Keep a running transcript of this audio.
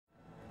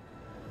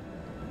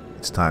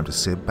it's time to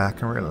sit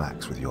back and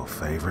relax with your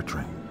favorite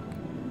drink.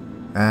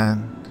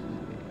 And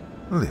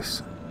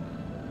listen.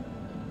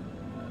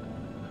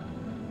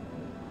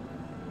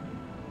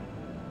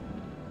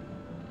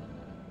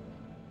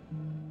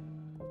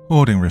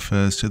 Hoarding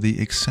refers to the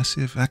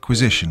excessive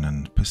acquisition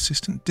and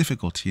persistent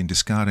difficulty in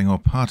discarding or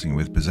parting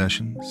with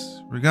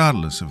possessions,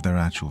 regardless of their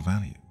actual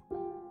value.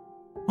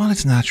 While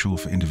it's natural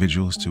for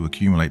individuals to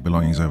accumulate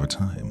belongings over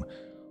time,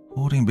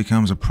 hoarding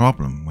becomes a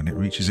problem when it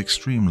reaches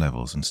extreme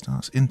levels and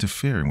starts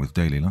interfering with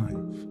daily life.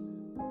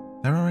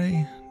 There are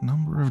a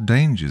number of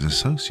dangers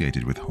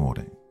associated with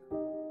hoarding.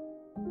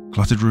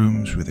 Cluttered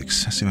rooms with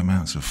excessive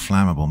amounts of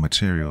flammable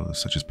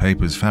materials such as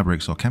papers,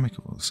 fabrics, or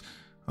chemicals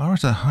are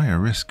at a higher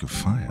risk of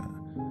fire.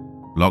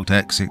 Blocked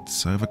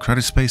exits,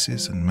 overcrowded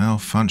spaces, and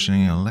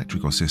malfunctioning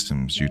electrical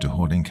systems due to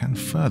hoarding can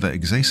further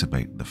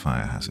exacerbate the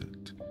fire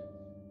hazard.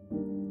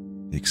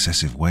 The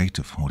excessive weight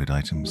of hoarded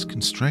items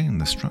can strain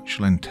the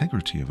structural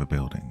integrity of a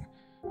building,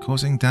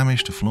 causing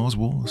damage to floors,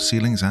 walls,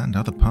 ceilings, and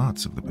other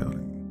parts of the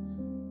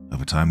building.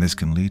 Over time, this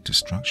can lead to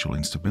structural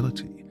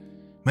instability,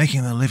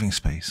 making the living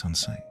space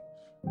unsafe.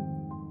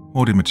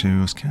 Hoarded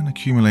materials can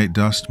accumulate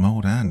dust,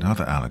 mold, and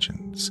other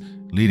allergens,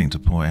 leading to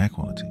poor air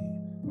quality.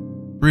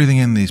 Breathing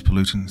in these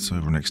pollutants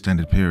over an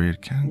extended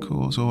period can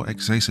cause or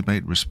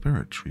exacerbate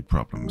respiratory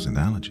problems and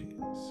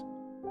allergies.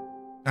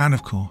 And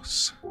of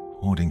course,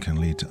 hoarding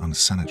can lead to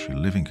unsanitary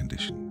living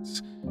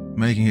conditions,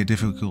 making it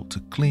difficult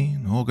to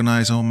clean,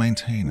 organize, or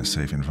maintain a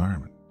safe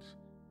environment.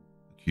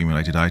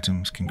 Accumulated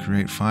items can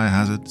create fire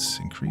hazards,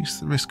 increase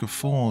the risk of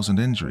falls and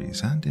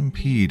injuries, and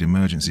impede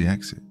emergency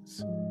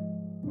exits.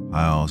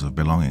 Piles of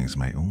belongings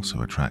may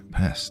also attract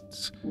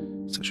pests,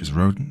 such as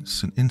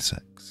rodents and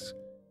insects,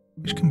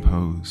 which can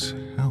pose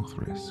health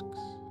risks.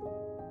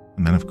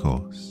 And then, of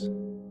course,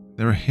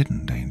 there are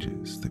hidden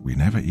dangers that we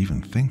never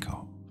even think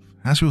of,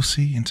 as we'll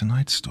see in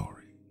tonight's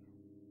story.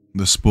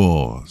 The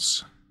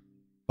Spores,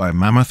 by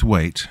Mammoth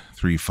Wait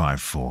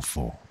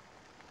 3544.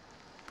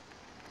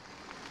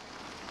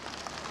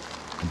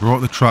 I brought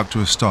the truck to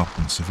a stop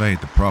and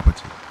surveyed the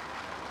property.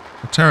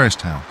 A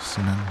terraced house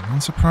in an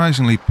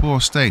unsurprisingly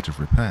poor state of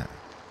repair.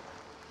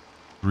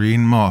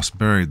 Green moss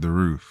buried the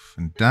roof,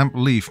 and damp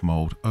leaf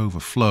mold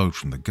overflowed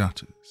from the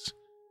gutters.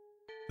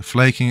 The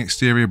flaking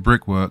exterior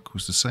brickwork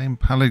was the same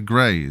pallid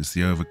grey as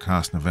the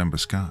overcast November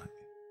sky.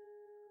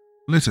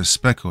 Litter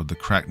speckled the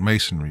cracked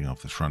masonry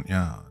of the front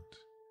yard.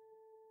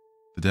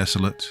 The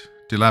desolate,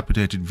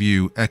 dilapidated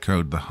view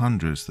echoed the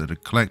hundreds that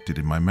had collected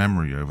in my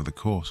memory over the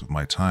course of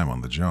my time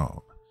on the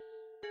job.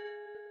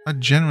 I'd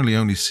generally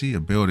only see a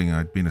building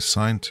I'd been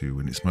assigned to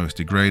in its most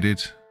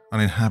degraded,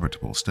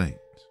 uninhabitable state.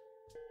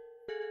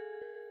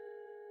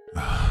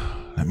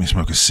 "Let me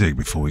smoke a cig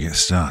before we get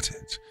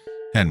started,"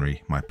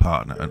 Henry, my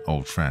partner and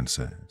old friend,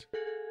 said.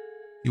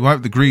 He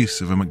wiped the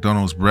grease of a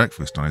McDonald's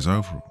breakfast on his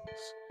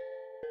overalls.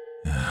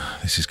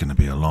 "This is going to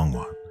be a long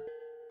one."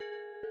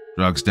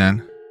 "Drugs,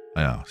 Dan?"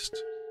 I asked.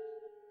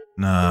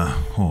 "Nah,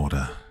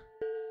 order.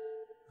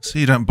 So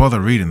you don't bother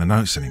reading the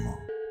notes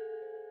anymore."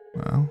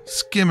 "Well,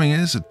 skimming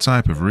is a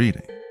type of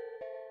reading."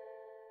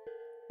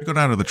 We got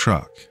out of the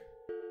truck.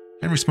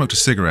 Henry smoked a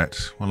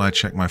cigarette while I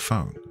checked my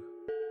phone.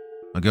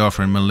 My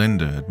girlfriend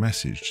Melinda had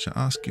messaged to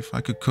ask if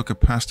I could cook a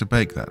pasta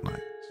bake that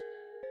night.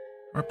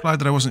 I replied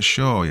that I wasn't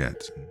sure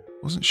yet, and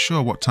wasn't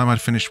sure what time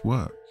I'd finished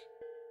work.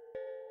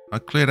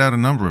 I'd cleared out a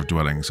number of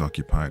dwellings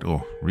occupied,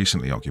 or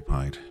recently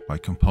occupied, by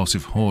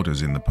compulsive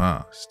hoarders in the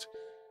past.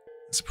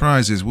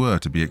 Surprises were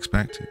to be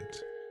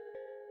expected.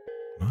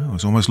 I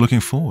was almost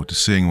looking forward to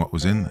seeing what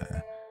was in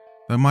there,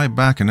 though my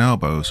back and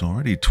elbows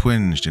already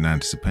twinged in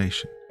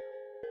anticipation.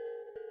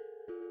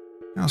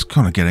 "How's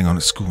Connor getting on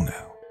at school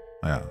now?"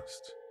 I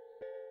asked.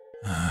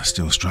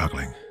 "Still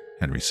struggling,"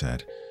 Henry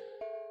said.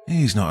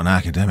 "He's not an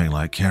academic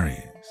like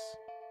Kerry is."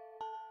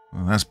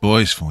 "Well, that's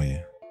boys for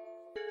you."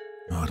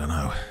 "I don't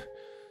know.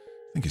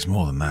 I think it's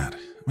more than that.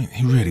 I mean,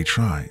 he really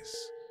tries.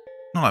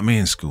 Not like me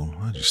in school.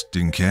 I just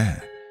didn't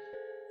care.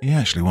 He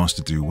actually wants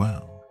to do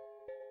well.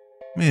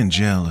 Me and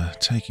Jill are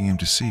taking him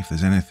to see if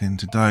there's anything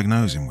to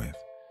diagnose him with.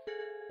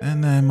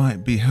 Then there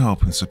might be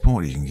help and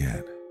support he can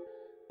get.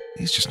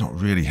 He's just not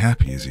really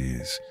happy as he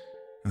is,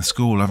 and the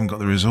school haven't got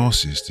the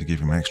resources to give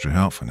him extra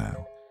help for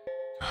now.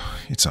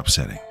 It's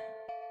upsetting."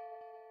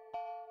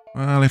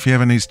 "Well, if he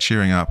ever needs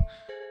cheering up,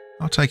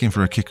 I'll take him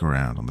for a kick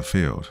around on the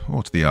field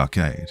or to the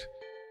arcade.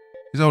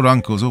 His old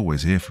uncle's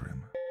always here for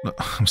him.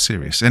 Look, I'm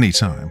serious, any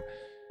time.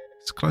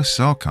 It's close as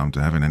I'll come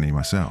to having any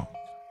myself."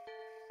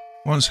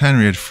 Once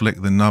Henry had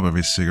flicked the nub of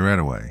his cigarette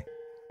away,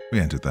 we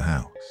entered the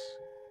house.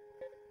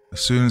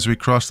 As soon as we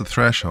crossed the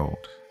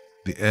threshold,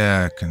 the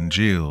air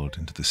congealed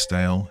into the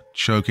stale,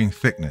 choking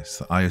thickness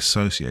that I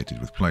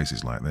associated with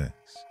places like this.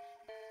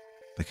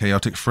 The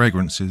chaotic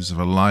fragrances of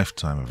a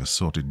lifetime of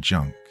assorted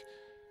junk,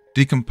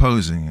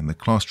 decomposing in the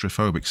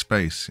claustrophobic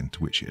space into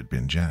which it had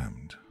been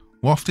jammed,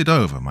 wafted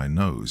over my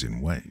nose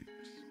in waves.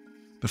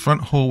 The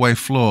front hallway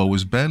floor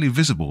was barely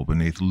visible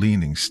beneath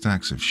leaning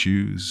stacks of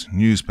shoes,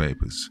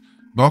 newspapers,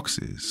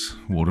 Boxes,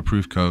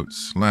 waterproof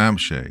coats,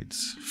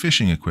 lampshades,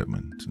 fishing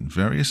equipment, and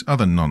various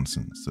other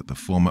nonsense that the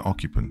former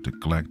occupant had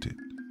collected.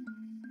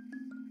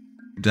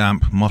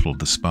 Damp mottled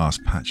the sparse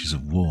patches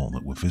of wall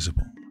that were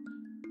visible.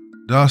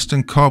 Dust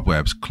and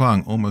cobwebs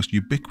clung almost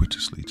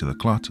ubiquitously to the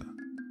clutter.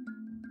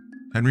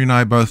 Henry and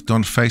I both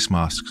donned face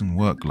masks and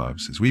work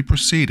gloves as we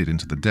proceeded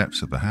into the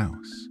depths of the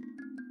house.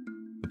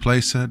 The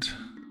place had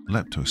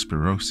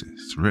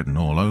leptospirosis written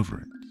all over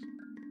it.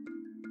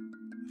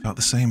 I felt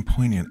the same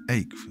poignant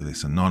ache for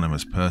this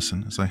anonymous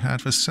person as I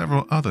had for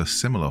several other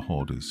similar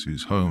hoarders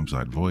whose homes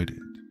I'd voided.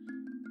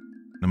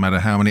 No matter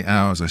how many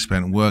hours I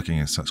spent working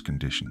in such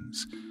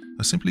conditions,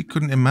 I simply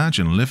couldn't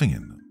imagine living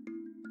in them.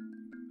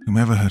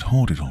 Whomever had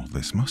hoarded all of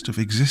this must have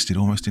existed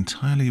almost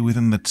entirely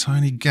within the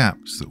tiny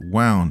gaps that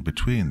wound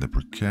between the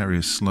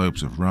precarious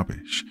slopes of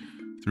rubbish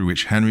through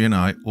which Henry and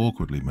I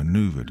awkwardly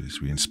maneuvered as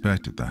we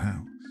inspected the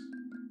house.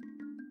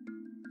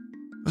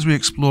 As we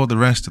explored the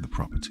rest of the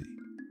property,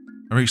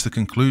 I reached the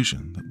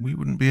conclusion that we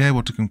wouldn't be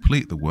able to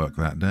complete the work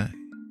that day.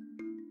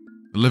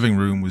 The living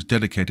room was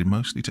dedicated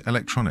mostly to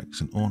electronics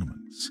and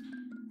ornaments,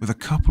 with a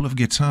couple of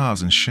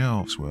guitars and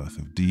shelves worth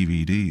of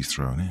DVDs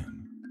thrown in.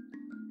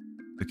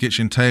 The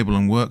kitchen table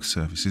and work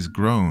surfaces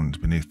groaned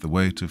beneath the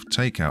weight of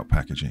takeout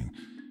packaging,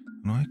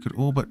 and I could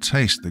all but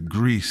taste the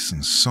grease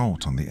and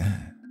salt on the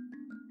air.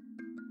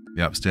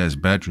 The upstairs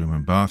bedroom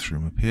and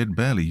bathroom appeared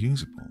barely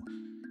usable,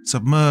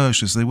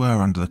 submerged as they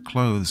were under the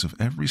clothes of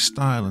every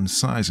style and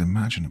size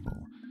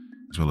imaginable,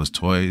 as well as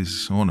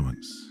toys,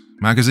 ornaments,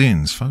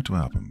 magazines, photo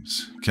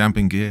albums,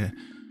 camping gear,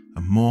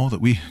 and more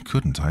that we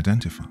couldn't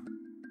identify.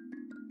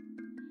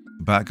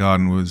 The back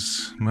garden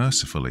was,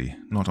 mercifully,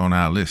 not on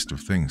our list of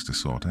things to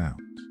sort out.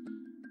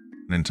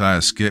 An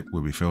entire skip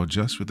would be filled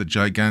just with the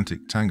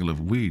gigantic tangle of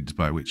weeds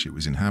by which it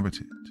was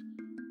inhabited.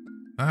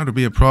 That would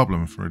be a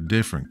problem for a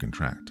different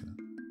contractor.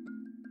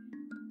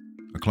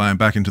 I climbed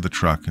back into the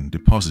truck and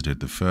deposited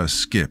the first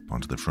skip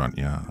onto the front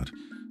yard,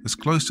 as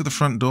close to the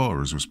front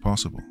door as was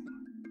possible.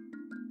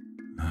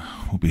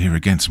 "We'll be here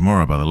again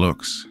tomorrow by the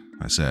looks,"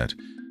 I said,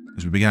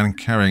 as we began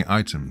carrying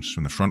items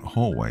from the front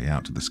hallway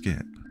out to the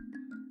skip.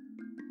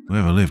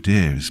 "Whoever lived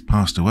here has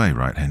passed away,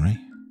 right, Henry?"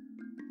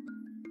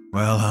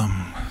 "Well,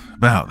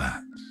 about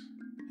that,"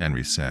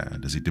 Henry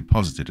said as he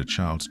deposited a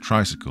child's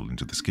tricycle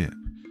into the skip.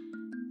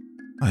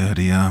 "I heard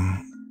he,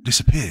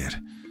 disappeared,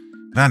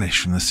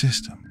 vanished from the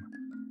system.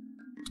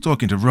 I was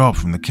talking to Rob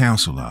from the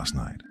council last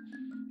night.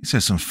 He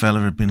said some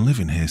fella had been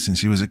living here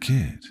since he was a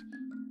kid.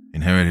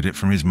 Inherited it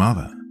from his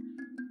mother.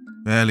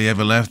 Barely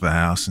ever left the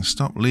house and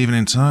stopped leaving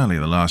entirely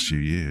the last few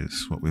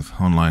years, what with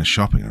online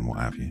shopping and what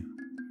have you.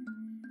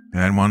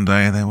 And one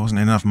day there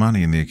wasn't enough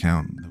money in the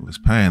account that was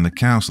paying the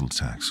council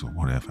tax or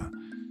whatever.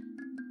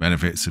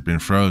 Benefits had been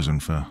frozen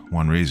for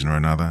one reason or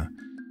another,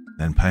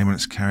 then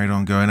payments carried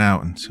on going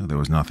out until there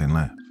was nothing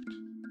left.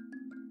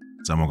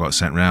 Someone got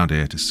sent round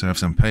here to serve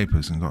some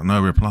papers and got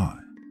no reply.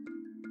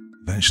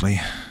 Eventually,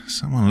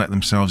 someone let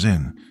themselves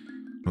in,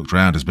 looked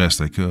round as best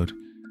they could,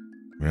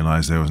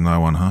 realized there was no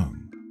one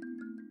home.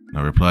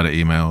 No reply to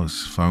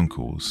emails, phone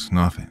calls,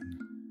 nothing.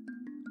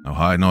 No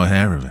hide nor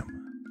hair of him.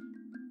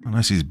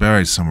 Unless he's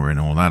buried somewhere in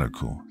all that, of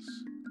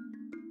course.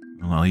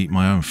 Well, I'll eat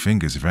my own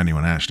fingers if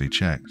anyone actually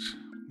checked.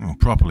 Well,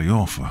 properly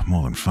or for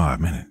more than 5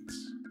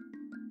 minutes.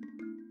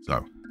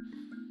 So,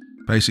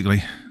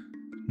 basically,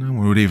 no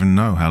one would even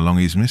know how long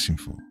he's missing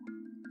for.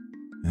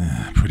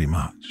 Pretty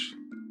much.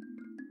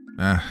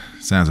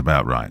 Sounds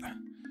about right.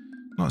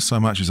 Not so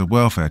much as a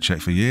welfare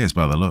check for years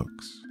by the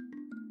looks.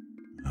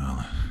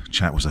 Well, the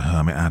chap was a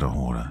hermit and a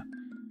hoarder.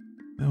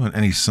 There weren't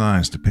any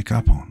signs to pick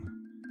up on.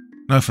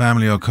 No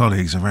family or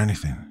colleagues or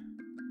anything.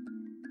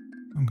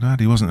 I'm glad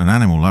he wasn't an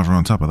animal lover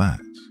on top of that.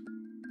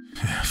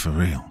 Yeah, for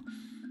real.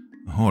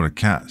 A horde of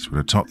cats would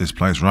have topped this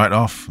place right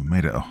off and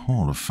made it a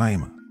hall of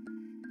famer.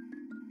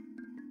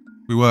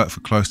 We worked for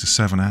close to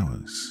 7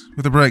 hours,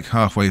 with a break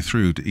halfway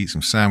through to eat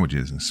some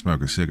sandwiches and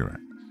smoke a cigarette.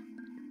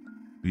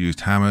 We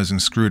used hammers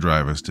and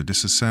screwdrivers to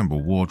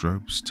disassemble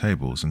wardrobes,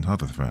 tables, and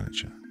other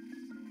furniture.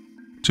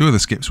 2 of the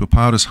skips were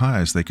piled as high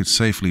as they could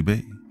safely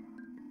be.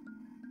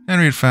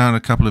 Henry had found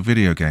a couple of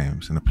video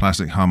games and a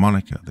plastic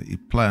harmonica that he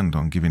planned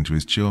on giving to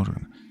his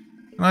children,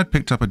 and I'd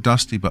picked up a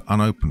dusty but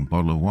unopened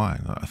bottle of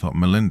wine that I thought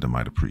Melinda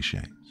might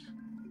appreciate.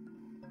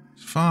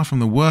 It's far from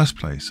the worst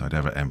place I'd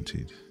ever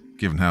emptied,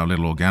 given how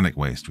little organic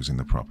waste was in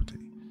the property.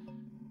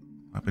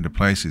 I've been to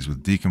places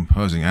with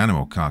decomposing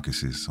animal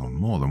carcasses on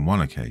more than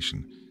one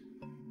occasion,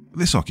 but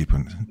this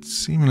occupant had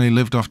seemingly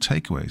lived off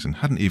takeaways and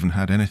hadn't even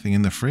had anything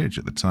in the fridge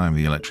at the time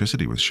the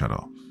electricity was shut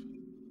off.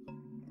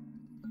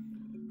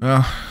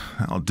 "Well,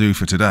 that'll do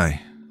for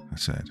today," I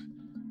said.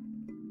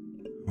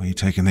 "Are you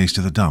taking these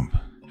to the dump?"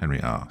 Henry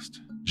asked,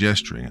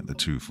 gesturing at the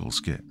 2 full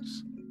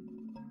skips.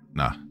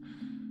 "Nah,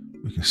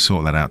 we can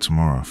sort that out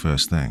tomorrow,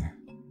 first thing.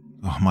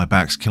 Oh, my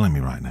back's killing me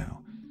right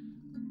now.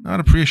 I'd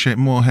appreciate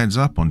more heads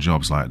up on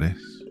jobs like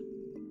this."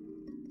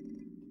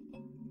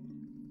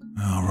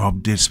 Oh,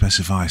 Rob did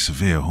specify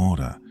severe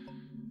hoarder.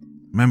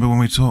 Remember when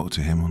we talked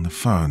to him on the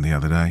phone the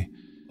other day?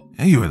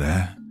 Yeah, you were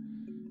there.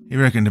 He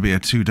reckoned to be a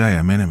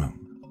 2-dayer minimum.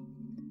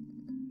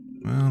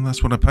 Well,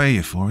 that's what I pay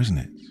you for, isn't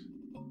it?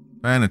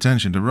 Paying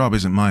attention to Rob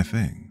isn't my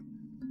thing.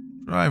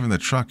 Driving the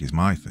truck is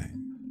my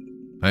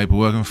thing.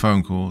 Paperwork and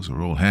phone calls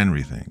are all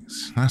Henry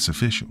things. That's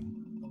official.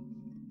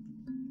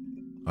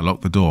 I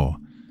locked the door.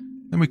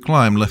 Then we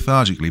climbed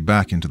lethargically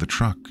back into the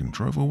truck and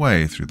drove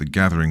away through the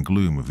gathering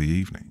gloom of the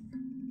evening.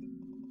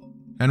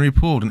 Henry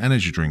pulled an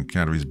energy drink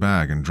out of his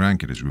bag and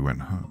drank it as we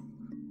went home.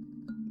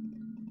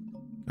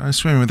 Going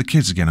swimming with the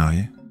kids again, are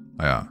you?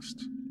 I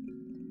asked.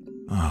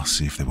 I'll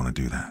see if they want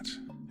to do that,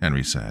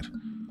 Henry said.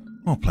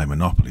 Or play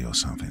Monopoly or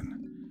something.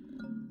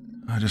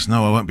 I just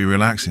know I won't be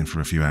relaxing for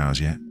a few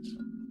hours yet.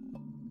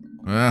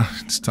 Well,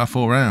 it's tough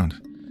all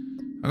round.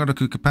 I got to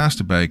cook a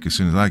pasta bake as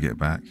soon as I get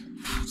back.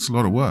 It's a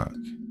lot of work.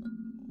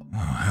 Oh,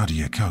 how do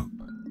you cope?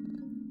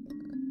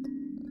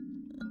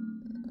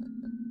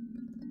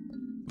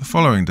 The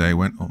following day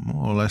went on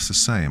more or less the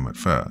same at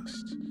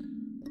first.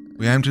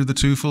 We emptied the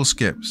 2 full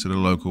skips at a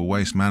local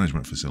waste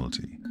management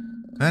facility,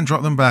 then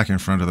dropped them back in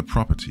front of the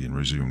property and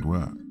resumed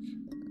work.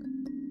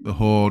 The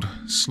hoard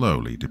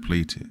slowly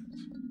depleted.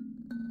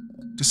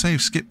 To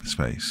save skip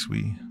space,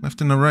 we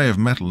left an array of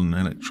metal and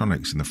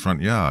electronics in the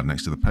front yard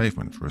next to the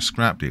pavement for a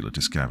scrap dealer to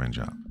scavenge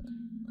up.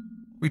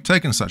 We'd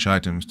taken such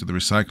items to the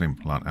recycling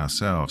plant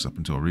ourselves up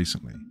until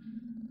recently.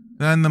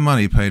 Then the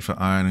money paid for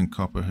iron and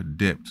copper had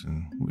dipped,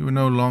 and we were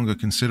no longer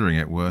considering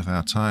it worth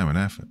our time and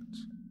effort.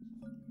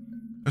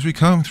 As we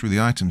combed through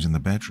the items in the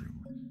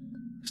bedroom,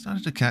 I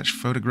started to catch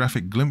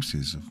photographic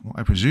glimpses of what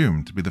I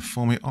presumed to be the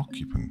former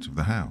occupant of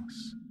the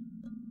house.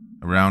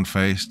 A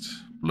round-faced,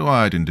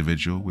 blue-eyed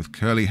individual with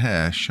curly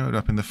hair showed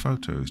up in the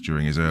photos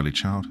during his early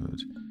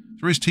childhood,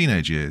 through his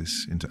teenage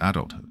years into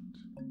adulthood.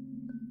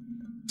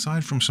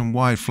 Aside from some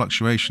wide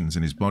fluctuations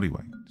in his body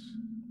weight,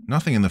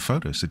 nothing in the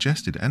photo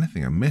suggested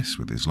anything amiss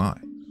with his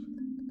life.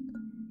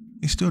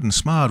 He stood and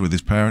smiled with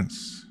his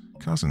parents,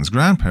 cousins,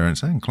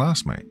 grandparents, and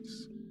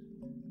classmates.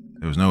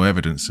 There was no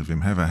evidence of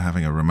him ever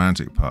having a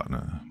romantic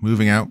partner,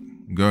 moving out,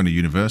 going to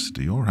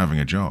university, or having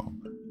a job.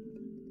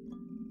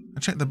 I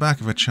checked the back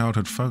of a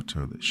childhood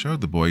photo that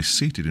showed the boy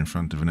seated in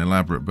front of an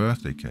elaborate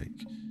birthday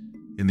cake,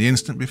 in the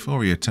instant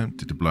before he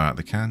attempted to blow out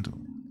the candle.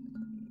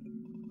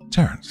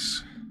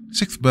 Terence,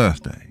 6th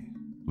birthday,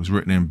 was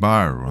written in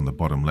biro on the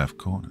bottom left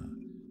corner.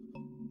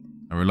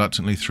 I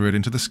reluctantly threw it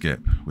into the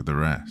skip with the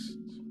rest.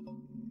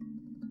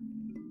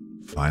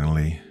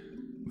 Finally,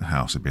 the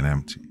house had been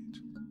emptied.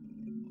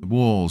 The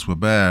walls were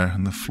bare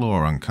and the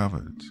floor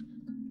uncovered.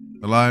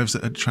 The lives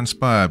that had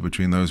transpired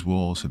between those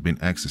walls had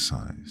been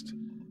exorcised,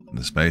 and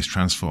the space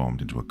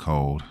transformed into a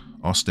cold,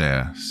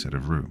 austere set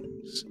of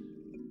rooms.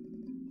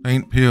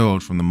 Paint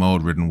peeled from the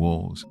mold-ridden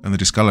walls, and the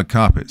discolored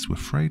carpets were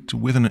frayed to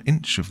within an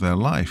inch of their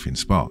life in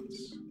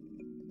spots.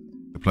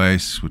 The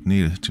place would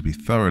need to be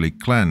thoroughly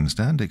cleansed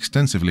and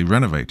extensively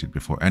renovated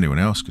before anyone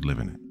else could live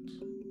in it.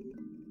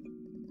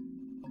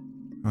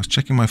 I was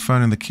checking my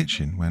phone in the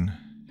kitchen when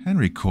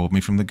Henry called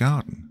me from the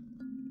garden.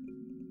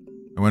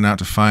 I went out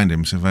to find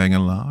him surveying a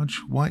large,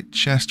 white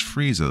chest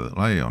freezer that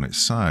lay on its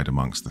side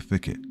amongst the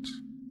thicket.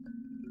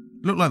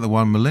 It looked like the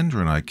one Melinda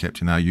and I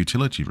kept in our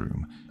utility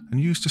room and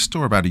used to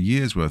store about a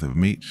year's worth of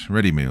meat,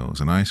 ready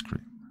meals, and ice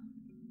cream.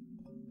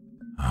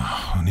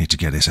 Oh, I need to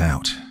get this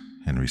out,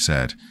 Henry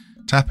said,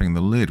 tapping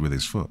the lid with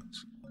his foot.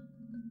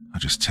 I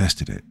just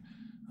tested it.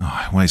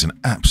 Oh, it weighs an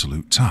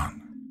absolute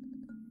ton.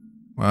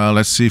 Well,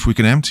 let's see if we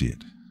can empty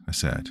it, I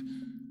said.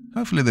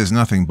 Hopefully there's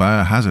nothing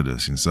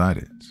biohazardous inside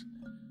it.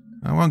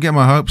 I won't get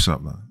my hopes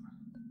up, though.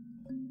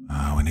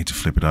 Oh, we need to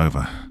flip it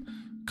over.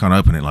 Can't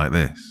open it like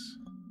this.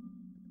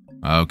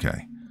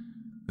 Okay.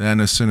 Then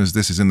as soon as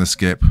this is in the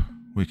skip,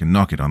 we can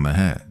knock it on the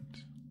head.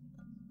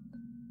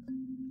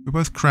 We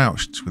both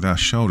crouched with our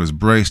shoulders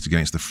braced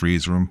against the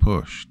freezer and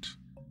pushed.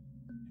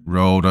 It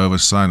rolled over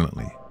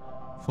silently,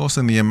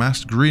 forcing the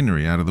amassed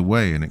greenery out of the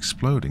way and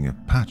exploding a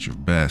patch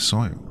of bare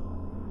soil.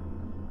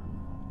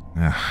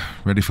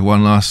 Ready for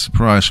one last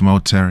surprise from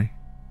old Terry?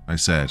 I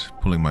said,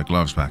 pulling my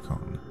gloves back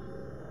on.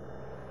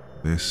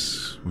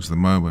 This was the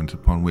moment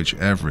upon which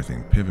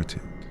everything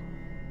pivoted.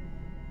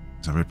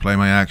 As I replay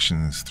my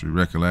actions through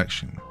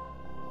recollection,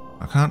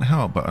 I can't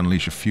help but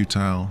unleash a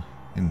futile,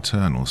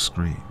 internal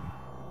scream.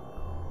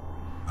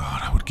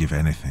 God, I would give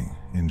anything,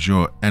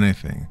 endure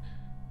anything,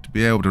 to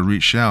be able to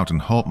reach out and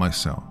halt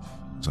myself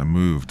as I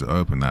moved to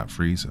open that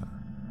freezer.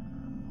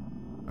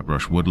 I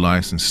brushed wood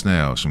lice and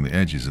snails from the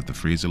edges of the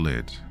freezer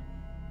lid,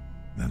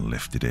 then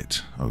lifted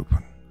it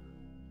open.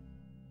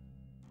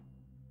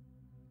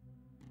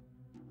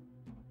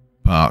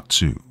 Part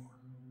 2.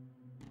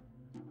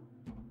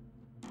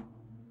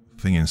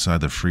 The thing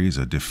inside the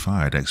freezer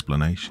defied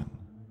explanation.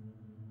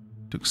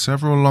 It took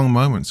several long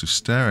moments of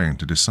staring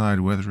to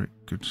decide whether it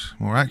could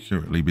more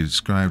accurately be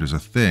described as a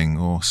thing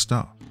or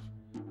stuff.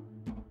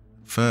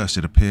 First,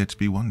 it appeared to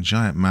be one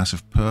giant mass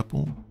of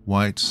purple,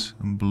 white,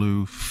 and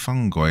blue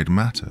fungoid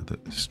matter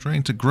that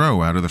strained to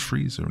grow out of the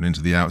freezer and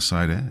into the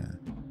outside air.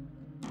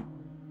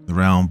 The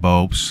round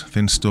bulbs,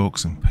 thin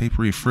stalks, and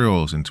papery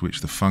frills into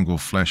which the fungal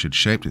flesh had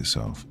shaped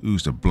itself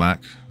oozed a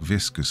black,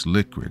 viscous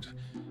liquid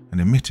and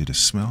emitted a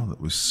smell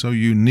that was so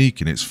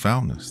unique in its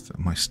foulness that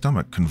my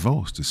stomach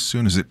convulsed as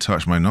soon as it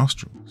touched my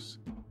nostrils.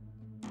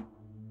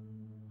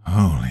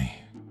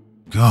 "Holy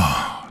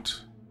God,"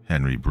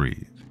 Henry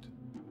breathed.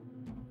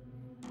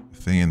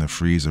 The thing in the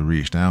freezer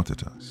reached out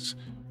at us,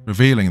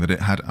 revealing that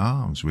it had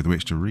arms with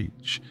which to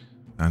reach,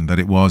 and that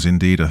it was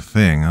indeed a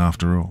thing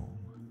after all.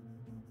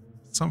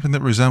 Something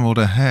that resembled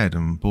a head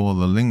and bore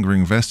the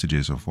lingering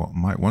vestiges of what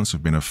might once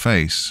have been a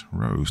face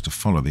rose to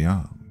follow the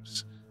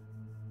arms.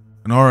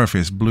 An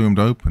orifice bloomed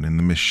open in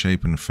the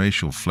misshapen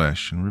facial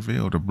flesh and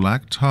revealed a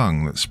black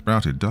tongue that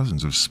sprouted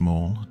dozens of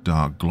small,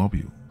 dark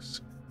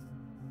globules.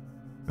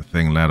 The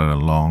thing let out a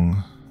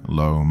long,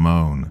 low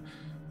moan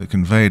that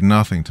conveyed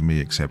nothing to me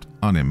except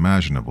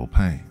unimaginable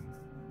pain.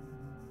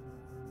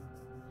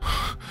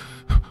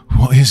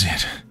 "What is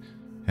it?"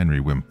 Henry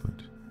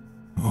whimpered.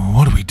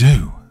 "What do we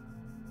do?"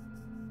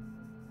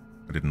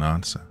 I didn't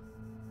answer.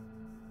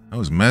 I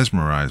was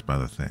mesmerized by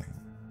the thing.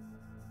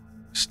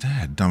 I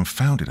stared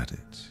dumbfounded at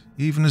it,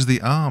 even as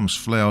the arms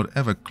flailed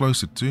ever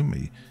closer to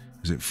me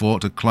as it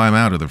fought to climb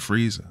out of the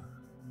freezer.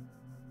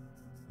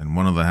 Then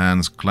one of the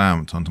hands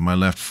clamped onto my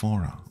left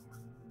forearm.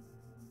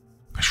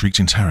 I shrieked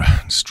in terror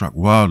and struck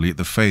wildly at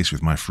the face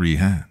with my free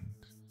hand.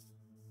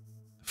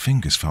 The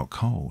fingers felt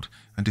cold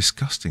and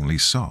disgustingly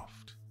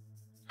soft.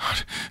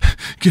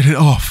 "Get it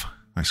off!"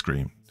 I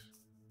screamed.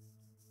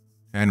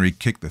 Henry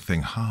kicked the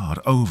thing hard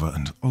over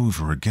and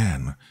over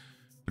again,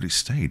 but it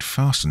stayed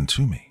fastened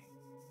to me.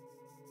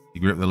 He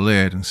gripped the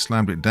lid and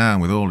slammed it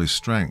down with all his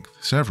strength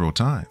several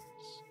times.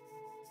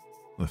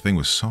 The thing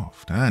was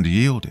soft and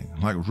yielding,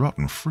 like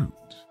rotten fruit.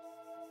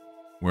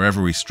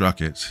 Wherever we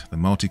struck it, the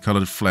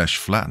multicolored flesh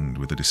flattened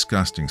with a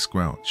disgusting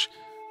squelch,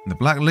 and the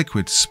black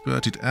liquid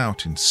spurted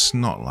out in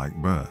snot-like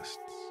bursts.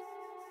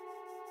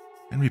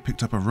 Henry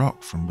picked up a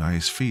rock from by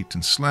his feet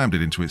and slammed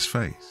it into its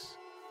face.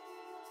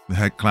 The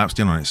head collapsed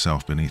in on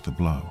itself beneath the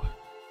blow,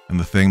 and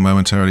the thing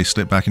momentarily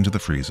slipped back into the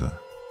freezer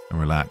and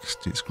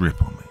relaxed its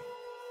grip on me.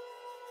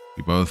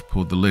 We both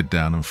pulled the lid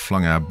down and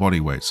flung our body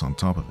weights on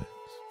top of it.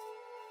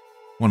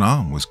 One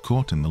arm was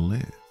caught in the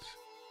lid.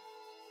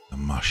 The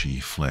mushy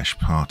flesh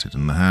parted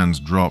and the hands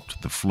dropped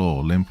to the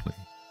floor limply.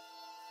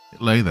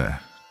 It lay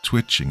there,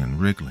 twitching and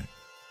wriggling.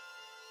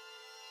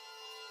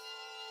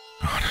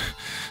 "God,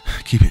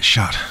 keep it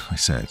shut," I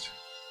said.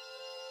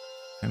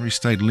 Henry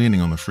stayed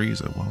leaning on the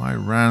freezer while I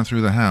ran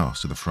through the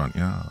house to the front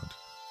yard.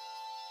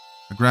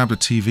 I grabbed a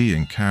TV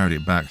and carried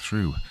it back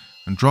through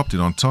and dropped it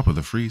on top of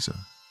the freezer.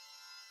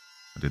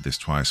 I did this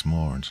twice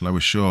more until I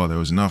was sure there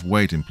was enough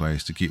weight in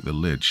place to keep the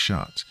lid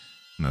shut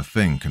and the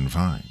thing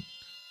confined.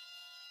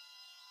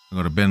 I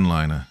got a bin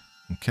liner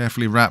and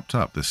carefully wrapped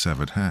up the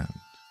severed hand.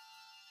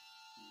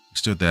 We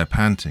stood there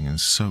panting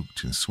and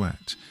soaked in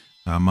sweat,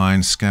 our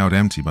minds scoured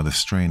empty by the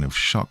strain of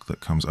shock that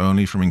comes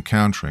only from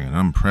encountering an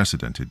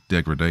unprecedented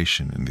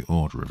degradation in the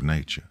order of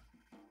nature.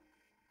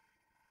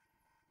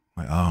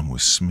 My arm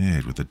was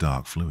smeared with the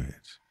dark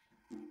fluid.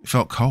 It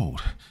felt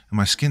cold, and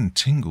my skin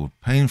tingled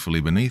painfully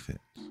beneath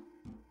it.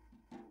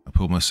 I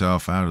pulled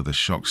myself out of the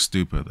shocked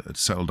stupor that had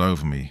settled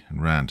over me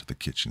and ran to the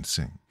kitchen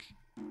sink.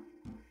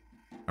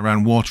 I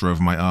ran water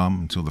over my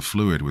arm until the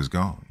fluid was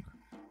gone.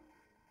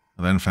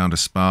 I then found a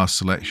sparse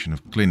selection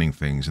of cleaning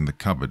things in the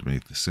cupboard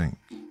beneath the sink.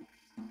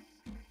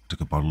 I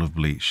took a bottle of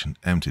bleach and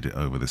emptied it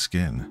over the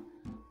skin,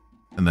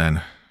 and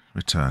then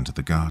returned to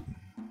the garden.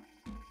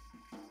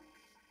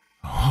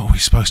 "What are we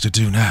supposed to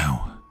do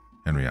now?"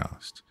 Henry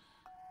asked.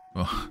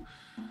 "Well,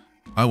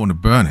 I want to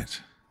burn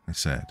it," I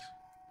said.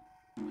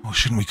 "Well,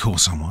 shouldn't we call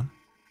someone?"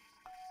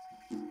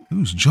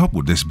 "Whose job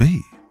would this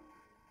be?"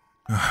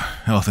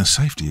 "Health and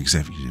safety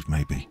executive,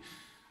 maybe.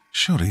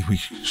 Surely we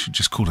should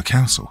just call the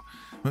council.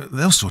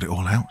 They'll sort it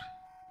all out."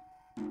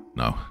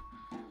 "No,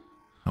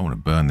 I want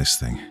to burn this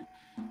thing.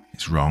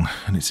 It's wrong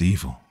and it's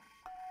evil."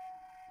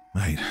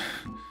 "Mate,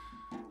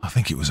 I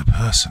think it was a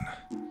person.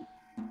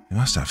 It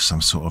must have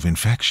some sort of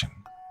infection."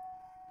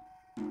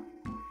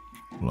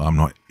 "Well, I'm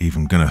not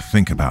even going to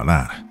think about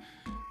that.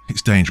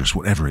 It's dangerous,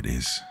 whatever it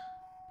is."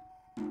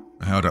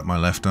 I held up my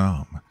left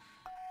arm.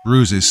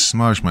 Bruises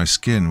smudged my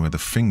skin where the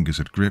fingers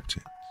had gripped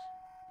it.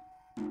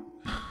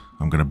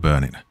 "I'm going to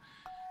burn it.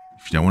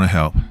 If you don't want to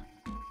help,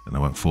 then I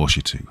won't force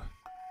you to.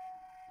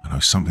 I know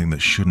something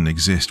that shouldn't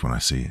exist when I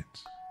see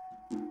it."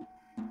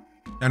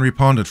 Henry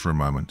pondered for a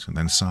moment and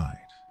then sighed.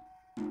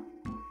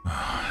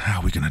 "How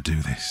are we going to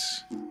do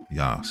this?" he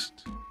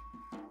asked.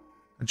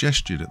 I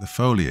gestured at the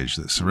foliage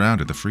that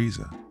surrounded the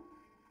freezer.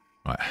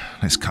 "Right,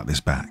 let's cut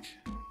this back."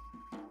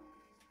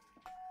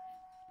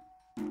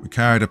 We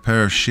carried a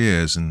pair of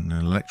shears and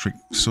an electric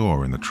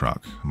saw in the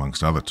truck,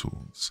 amongst other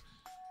tools.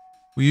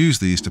 We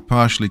used these to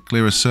partially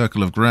clear a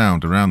circle of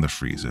ground around the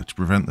freezer to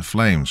prevent the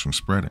flames from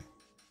spreading.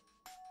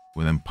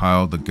 We then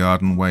piled the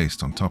garden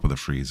waste on top of the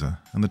freezer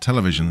and the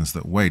televisions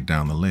that weighed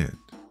down the lid.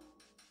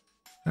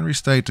 Henry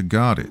stayed to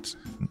guard it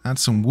and add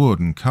some wood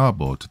and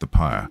cardboard to the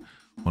pyre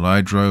while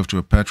I drove to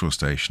a petrol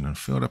station and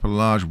filled up a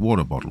large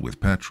water bottle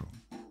with petrol.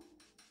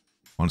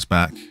 Once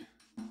back,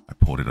 I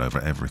poured it over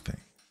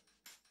everything.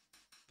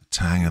 The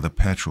tang of the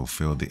petrol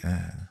filled the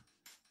air.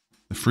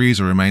 The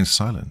freezer remained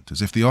silent,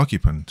 as if the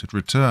occupant had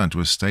returned to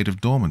a state of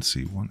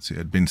dormancy once it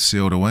had been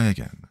sealed away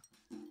again.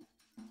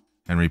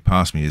 Henry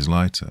passed me his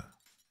lighter,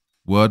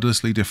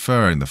 wordlessly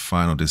deferring the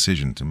final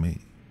decision to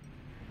me.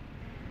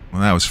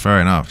 Well, that was fair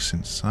enough,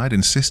 since I had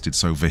insisted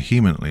so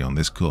vehemently on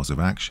this course of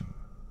action.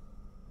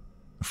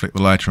 I flicked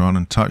the lighter on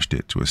and touched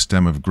it to a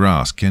stem of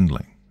grass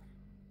kindling.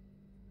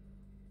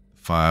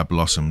 The fire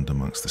blossomed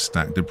amongst the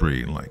stacked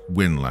debris like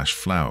wind-lashed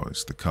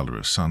flowers the colour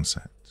of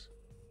sunset.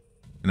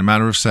 In a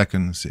matter of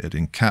seconds, it had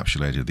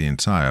encapsulated the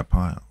entire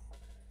pile.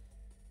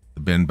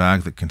 The bin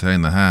bag that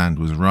contained the hand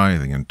was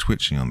writhing and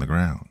twitching on the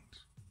ground.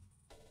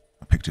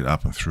 I picked it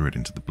up and threw it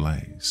into the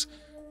blaze.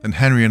 Then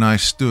Henry and I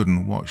stood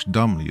and watched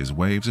dumbly as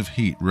waves of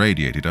heat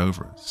radiated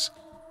over us,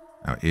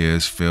 our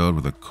ears filled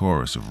with a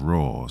chorus of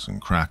roars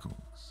and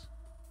crackles.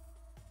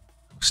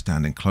 I was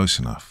standing close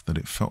enough that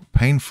it felt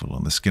painful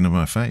on the skin of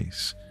my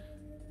face,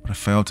 but I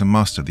failed to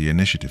muster the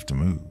initiative to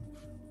move.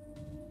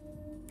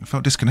 I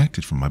felt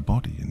disconnected from my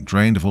body and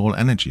drained of all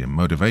energy and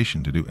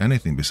motivation to do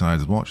anything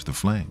besides watch the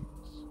flames.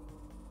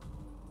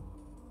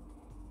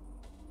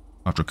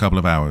 After a couple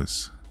of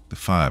hours, the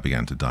fire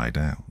began to die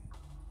down.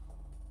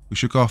 We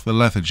shook off the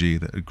lethargy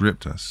that had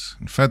gripped us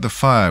and fed the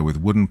fire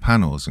with wooden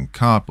panels and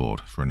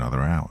cardboard for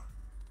another hour.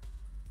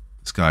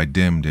 The sky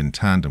dimmed in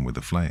tandem with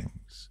the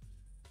flames.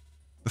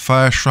 The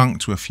fire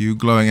shrunk to a few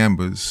glowing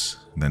embers,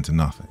 then to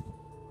nothing.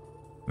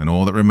 Then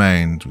all that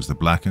remained was the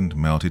blackened,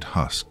 melted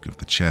husk of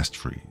the chest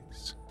freeze.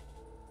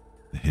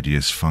 The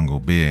hideous fungal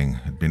being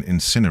had been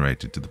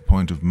incinerated to the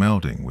point of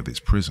melding with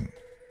its prison.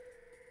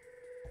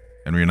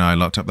 Henry and I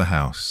locked up the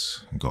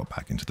house and got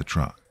back into the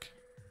truck.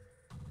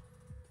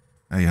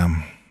 Hey,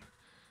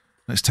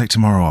 let's take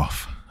tomorrow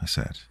off, I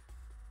said.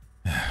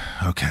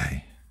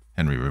 Okay,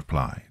 Henry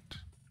replied.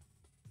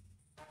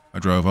 I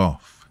drove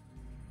off.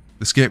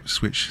 The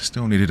skips, which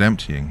still needed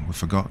emptying, were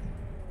forgotten.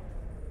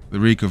 The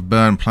reek of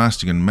burned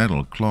plastic and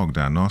metal clogged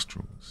our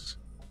nostrils.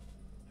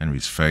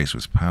 Henry's face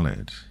was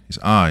pallid, his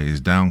eyes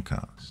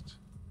downcast.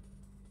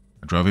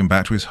 I drove him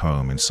back to his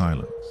home in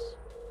silence.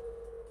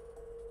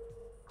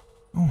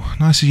 Oh,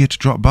 nice of you to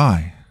drop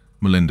by,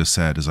 Melinda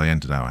said as I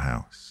entered our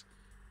house.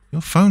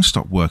 Your phone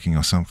stopped working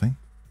or something?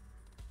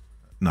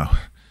 No.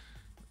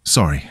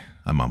 Sorry,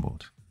 I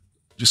mumbled.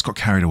 Just got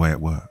carried away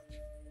at work.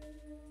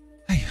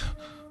 Hey,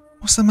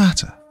 what's the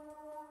matter?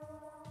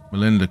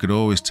 Melinda could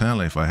always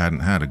tell if I hadn't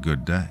had a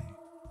good day.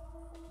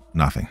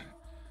 Nothing.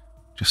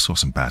 Just saw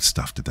some bad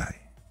stuff today.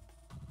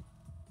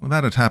 Well,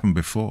 that had happened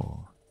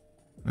before.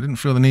 I didn't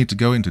feel the need to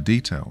go into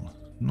detail,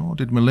 nor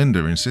did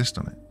Melinda insist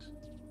on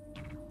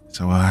it.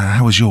 So,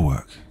 how was your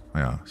work?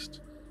 I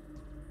asked.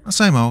 The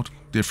same old,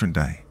 different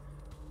day.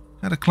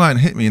 Had a client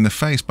hit me in the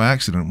face by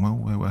accident while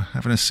we were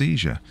having a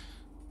seizure.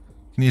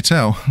 Can you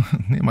tell?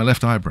 Near my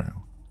left eyebrow.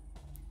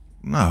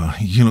 No,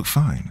 you look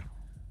fine.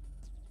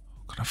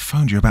 God, I've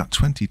phoned you about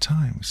 20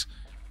 times.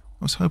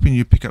 I was hoping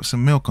you'd pick up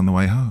some milk on the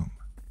way home.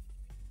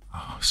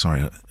 Oh,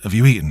 sorry, have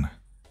you eaten?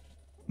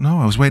 No,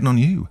 I was waiting on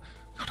you.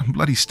 God, I'm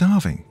bloody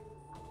starving.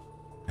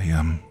 Hey,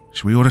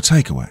 should we order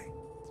takeaway?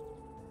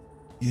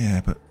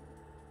 Yeah, but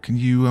can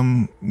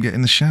you, get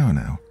in the shower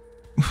now?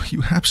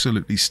 You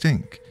absolutely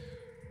stink.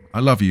 I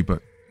love you,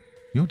 but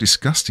you're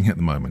disgusting at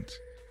the moment.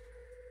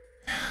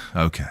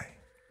 Okay.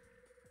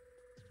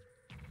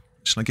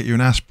 Shall I get you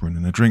an aspirin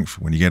and a drink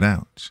for when you get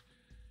out?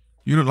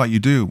 You look like you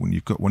do when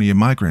you've got one of your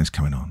migraines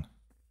coming on.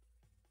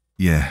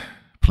 Yeah,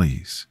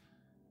 please.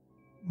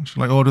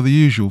 Shall I order the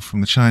usual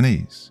from the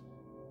Chinese?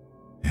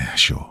 Yeah,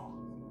 sure.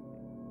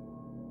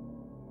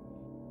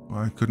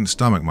 I couldn't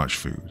stomach much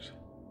food.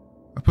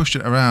 I pushed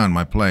it around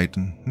my plate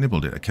and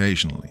nibbled it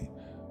occasionally,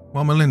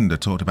 while Melinda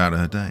talked about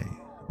her day,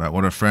 about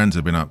what her friends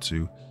had been up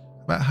to,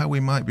 about how we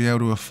might be able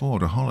to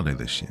afford a holiday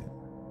this year.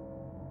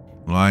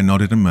 Well, I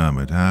nodded and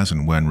murmured as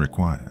and when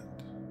required.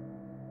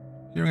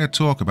 Hearing her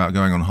talk about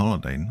going on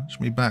holiday nudged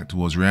me back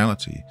towards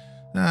reality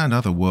and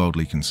other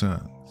worldly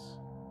concerns.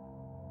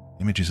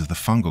 Images of the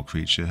fungal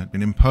creature had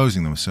been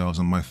imposing themselves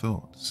on my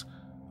thoughts,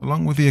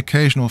 along with the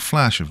occasional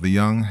flash of the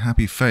young,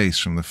 happy face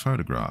from the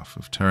photograph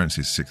of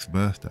Terence's 6th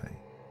birthday.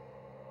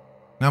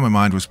 Now my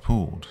mind was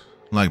pulled,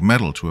 like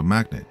metal to a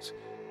magnet,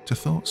 to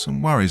thoughts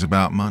and worries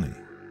about money.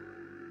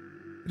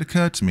 It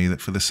occurred to me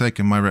that for the sake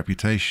of my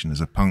reputation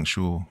as a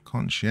punctual,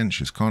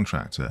 conscientious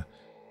contractor,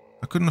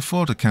 I couldn't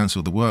afford to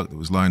cancel the work that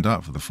was lined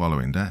up for the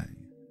following day.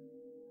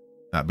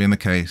 That being the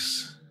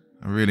case,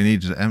 I really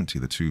needed to empty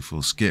the 2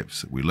 full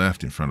skips that we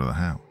left in front of the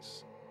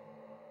house.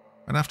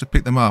 I'd have to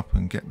pick them up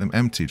and get them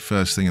emptied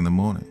first thing in the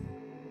morning.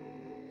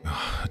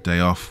 A day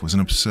off was an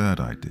absurd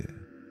idea.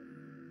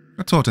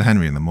 I talked to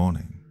Henry in the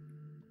morning.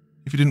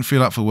 If he didn't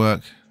feel up for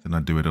work, then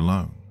I'd do it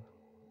alone.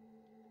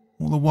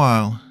 All the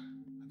while,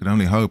 I could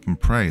only hope and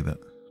pray that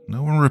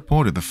no one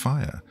reported the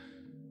fire,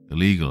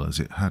 illegal as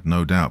it had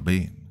no doubt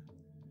been.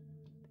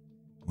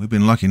 We'd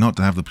been lucky not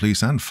to have the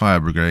police and fire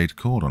brigade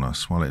called on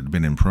us while it had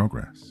been in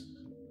progress.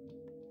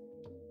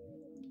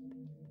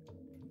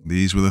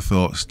 These were the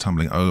thoughts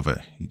tumbling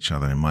over each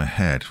other in my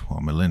head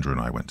while Melinda and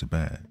I went to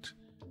bed.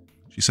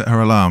 She set her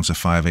alarms for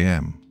 5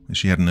 a.m. as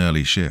she had an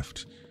early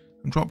shift,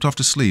 and dropped off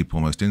to sleep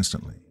almost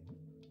instantly.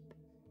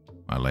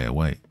 I lay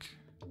awake,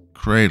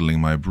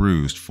 cradling my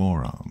bruised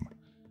forearm.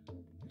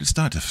 It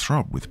started to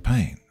throb with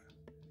pain.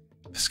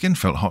 The skin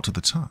felt hot to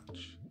the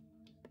touch.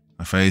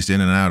 I phased in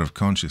and out of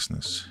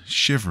consciousness,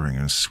 shivering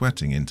and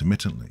sweating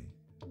intermittently.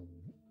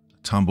 I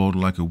tumbled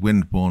like a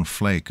wind-borne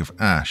flake of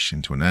ash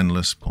into an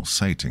endless,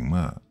 pulsating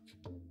murk.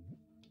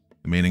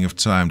 The meaning of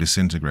time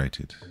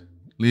disintegrated,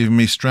 leaving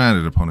me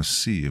stranded upon a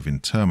sea of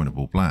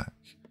interminable black,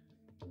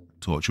 a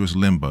tortuous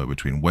limbo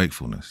between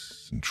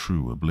wakefulness and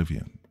true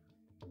oblivion.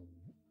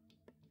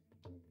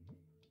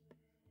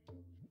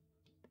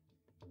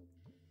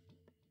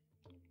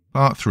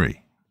 Part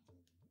 3.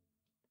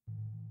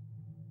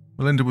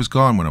 Melinda was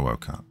gone when I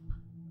woke up.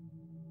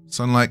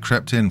 Sunlight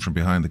crept in from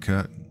behind the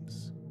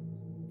curtains.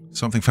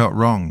 Something felt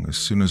wrong as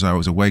soon as I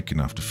was awake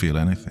enough to feel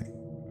anything.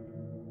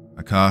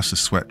 I cast the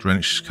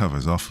sweat-drenched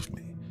covers off of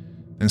me,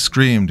 then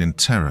screamed in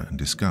terror and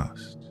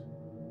disgust.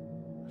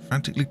 I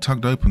frantically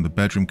tugged open the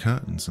bedroom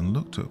curtains and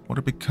looked at what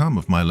had become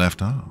of my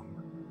left arm.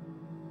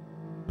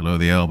 Below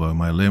the elbow,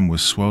 my limb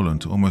was swollen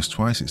to almost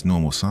twice its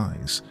normal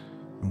size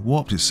and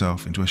warped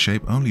itself into a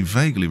shape only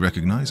vaguely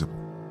recognizable.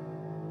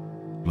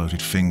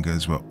 Bloated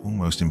fingers were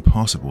almost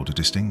impossible to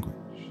distinguish.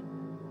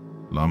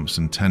 Lumps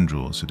and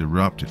tendrils had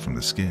erupted from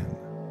the skin.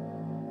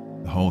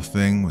 The whole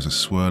thing was a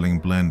swirling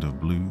blend of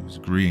blues,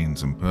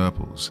 greens, and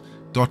purples,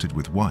 dotted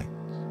with white.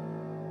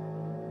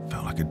 It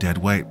felt like a dead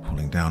weight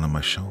pulling down on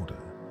my shoulder,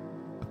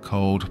 a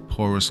cold,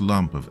 porous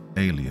lump of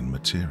alien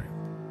material.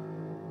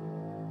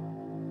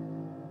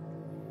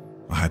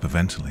 I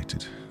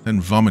hyperventilated, then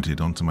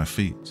vomited onto my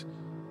feet,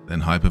 then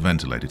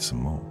hyperventilated some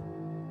more.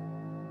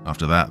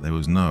 After that, there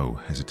was no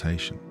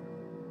hesitation.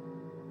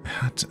 I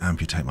had to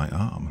amputate my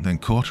arm, then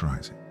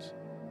cauterize it.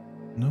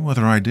 No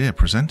other idea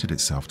presented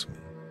itself to me.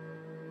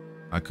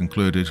 I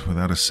concluded,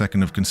 without a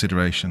second of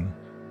consideration,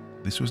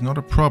 this was not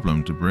a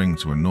problem to bring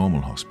to a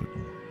normal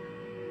hospital,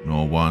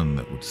 nor one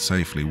that would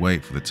safely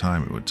wait for the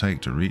time it would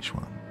take to reach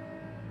one.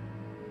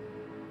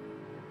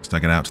 I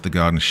staggered out to the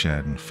garden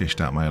shed and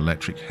fished out my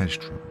electric hedge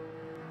trimmer.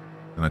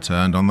 Then I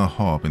turned on the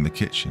hob in the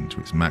kitchen to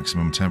its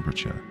maximum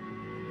temperature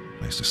and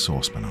placed a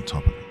saucepan on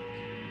top of it.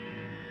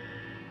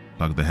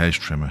 Plugged the hedge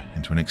trimmer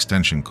into an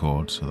extension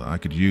cord so that I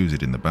could use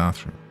it in the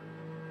bathroom.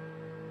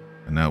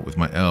 I knelt with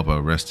my elbow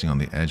resting on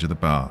the edge of the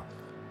bath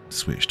and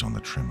switched on the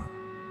trimmer.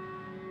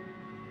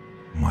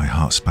 My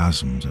heart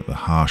spasmed at the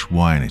harsh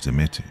whine it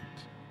emitted.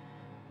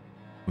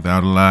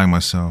 Without allowing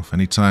myself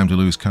any time to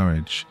lose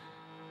courage,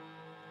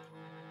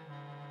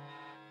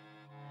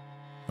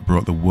 I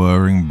brought the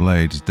whirring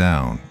blades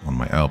down on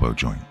my elbow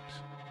joint,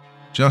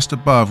 just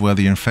above where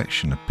the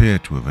infection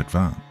appeared to have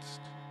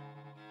advanced.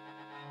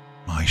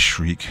 My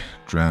shriek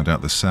drowned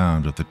out the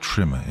sound of the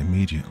trimmer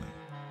immediately.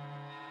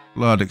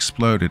 Blood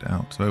exploded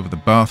out over the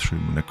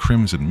bathroom in a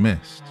crimson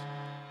mist.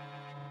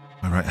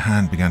 My right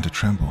hand began to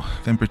tremble,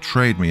 then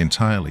betrayed me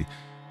entirely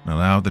and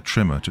allowed the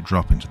trimmer to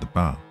drop into the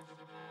bath.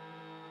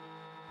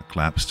 I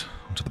collapsed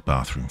onto the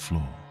bathroom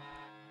floor.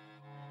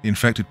 The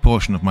infected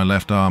portion of my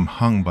left arm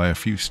hung by a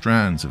few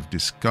strands of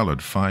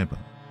discolored fiber.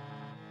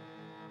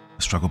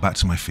 I struggled back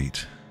to my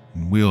feet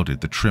and wielded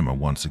the trimmer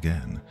once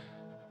again,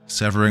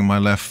 severing my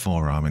left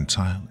forearm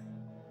entirely.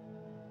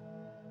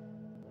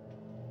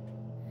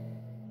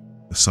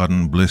 The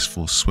sudden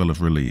blissful swill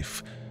of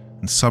relief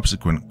and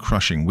subsequent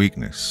crushing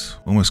weakness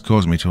almost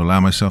caused me to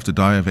allow myself to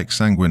die of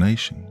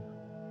exsanguination.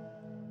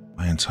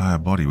 My entire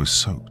body was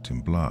soaked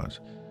in blood,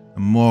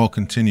 and more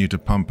continued to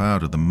pump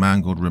out of the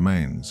mangled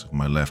remains of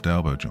my left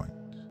elbow joint.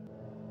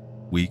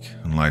 Weak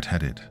and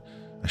lightheaded,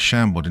 I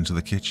shambled into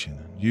the kitchen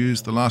and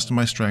used the last of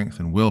my strength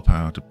and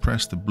willpower to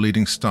press the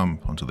bleeding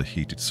stump onto the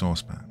heated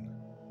saucepan.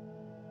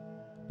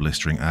 The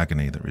blistering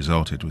agony that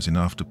resulted was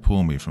enough to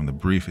pull me from the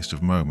briefest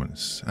of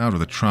moments out of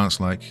the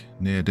trance-like,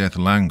 near-death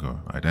languor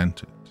I'd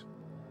entered.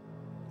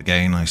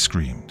 Again I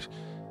screamed,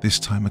 this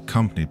time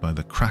accompanied by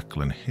the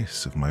crackle and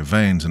hiss of my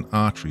veins and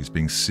arteries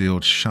being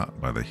sealed shut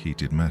by the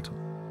heated metal.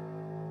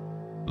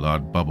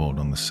 Blood bubbled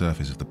on the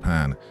surface of the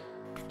pan,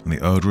 and the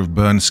odor of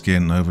burned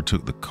skin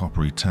overtook the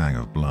coppery tang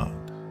of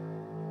blood.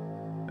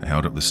 I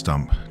held up the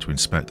stump to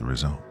inspect the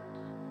result.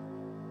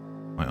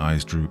 My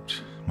eyes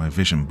drooped, my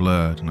vision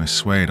blurred, and I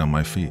swayed on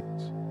my feet.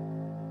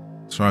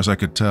 As far as I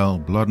could tell,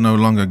 blood no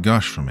longer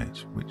gushed from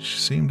it, which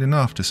seemed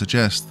enough to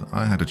suggest that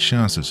I had a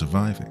chance of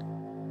surviving.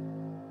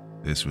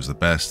 This was the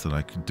best that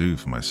I could do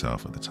for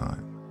myself at the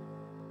time.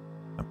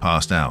 I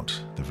passed out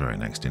the very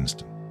next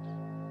instant.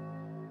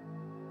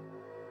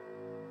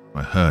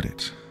 I heard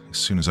it as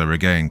soon as I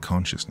regained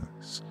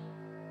consciousness,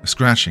 a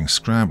scratching,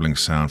 scrambling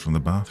sound from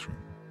the bathroom.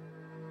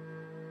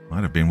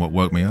 Might have been what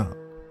woke me up.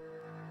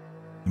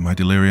 In my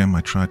delirium, I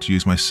tried to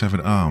use my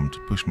severed arm to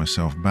push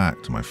myself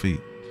back to my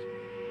feet.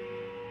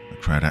 I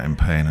cried out in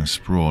pain and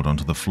sprawled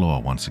onto the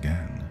floor once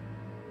again.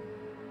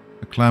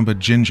 I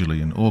clambered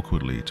gingerly and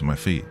awkwardly to my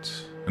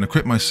feet and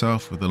equipped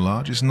myself with the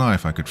largest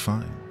knife I could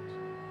find.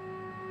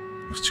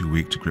 I was too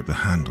weak to grip the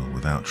handle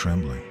without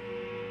trembling.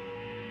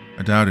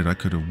 I doubted I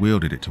could have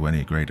wielded it to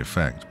any great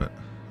effect, but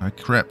I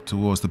crept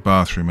towards the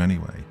bathroom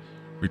anyway,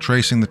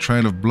 retracing the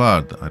trail of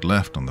blood that I'd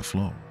left on the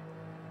floor.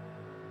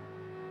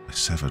 A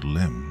severed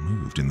limb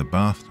moved in the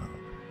bathtub.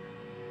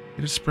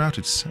 It had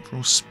sprouted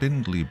several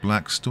spindly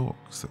black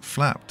stalks that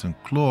flapped and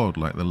clawed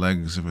like the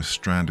legs of a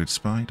stranded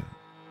spider.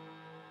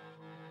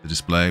 The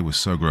display was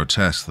so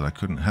grotesque that I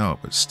couldn't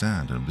help but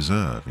stand and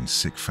observe in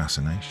sick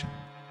fascination.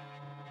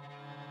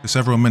 For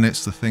several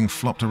minutes the thing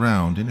flopped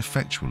around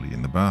ineffectually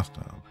in the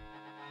bathtub.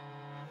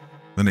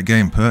 Then it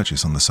gained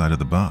purchase on the side of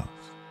the bath,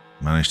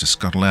 managed to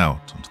scuttle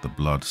out onto the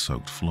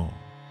blood-soaked floor.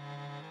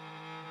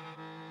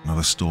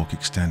 Another stalk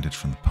extended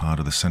from the part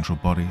of the central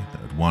body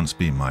that had once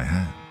been my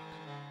hand.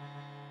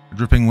 A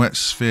dripping wet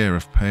sphere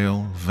of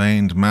pale,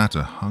 veined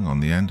matter hung on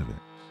the end of it.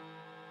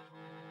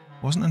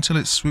 It wasn't until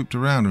it swooped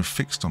around and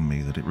fixed on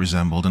me that it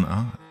resembled an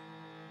eye.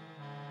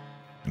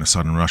 In a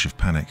sudden rush of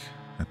panic,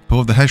 I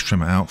pulled the hedge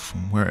trimmer out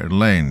from where it had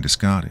lain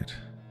discarded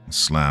and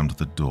slammed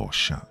the door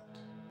shut.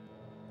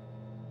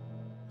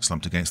 I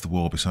slumped against the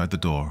wall beside the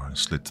door and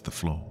slid to the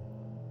floor.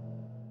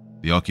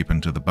 The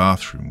occupant of the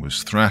bathroom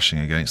was thrashing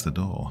against the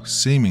door,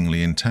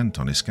 seemingly intent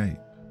on escape.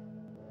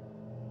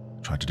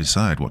 I tried to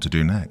decide what to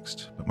do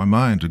next, but my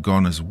mind had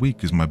gone as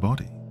weak as my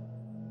body.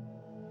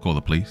 Call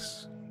the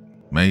police?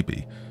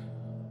 Maybe.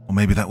 Or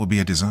maybe that would be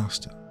a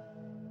disaster.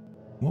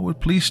 What would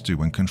police do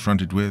when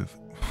confronted with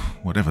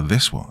whatever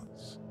this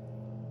was?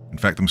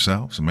 Infect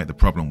themselves and make the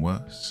problem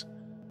worse?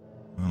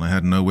 Well, I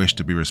had no wish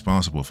to be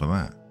responsible for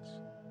that.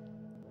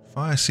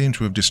 Fire seemed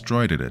to have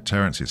destroyed it at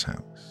Terrence's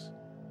house.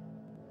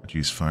 I'd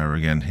use fire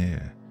again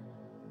here,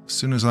 as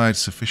soon as I had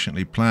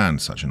sufficiently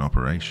planned such an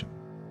operation.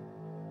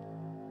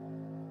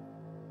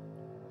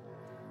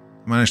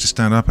 I managed to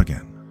stand up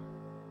again.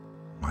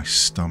 My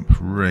stump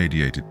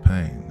radiated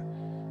pain.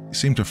 It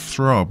seemed to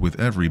throb with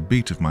every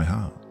beat of my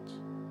heart.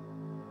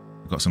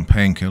 I got some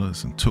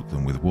painkillers and took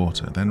them with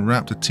water, then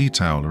wrapped a tea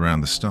towel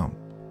around the stump.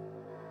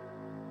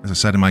 As I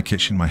sat in my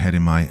kitchen, my head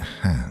in my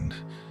hand,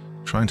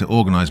 trying to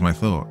organize my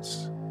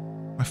thoughts,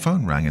 my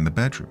phone rang in the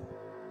bedroom.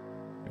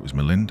 It was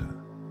Melinda.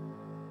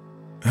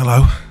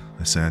 "Hello,"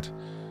 I said.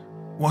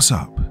 "What's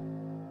up?"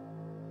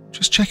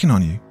 "Just checking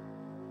on you.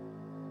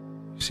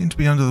 You seemed to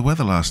be under the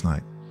weather last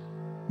night.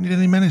 Need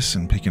any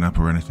medicine picking up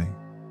or anything?"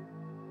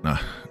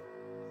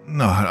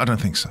 No, I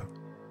don't think so."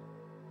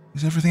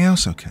 "Is everything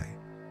else okay?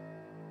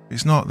 If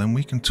it's not, then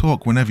we can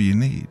talk whenever you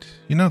need.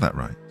 You know that,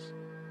 right?"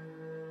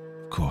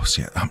 "Of course,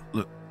 yeah.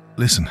 Look,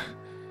 listen.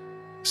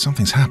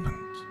 Something's happened."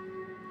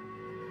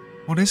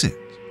 "What is it?"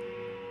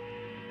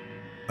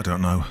 "I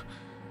don't know.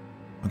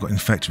 I got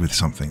infected with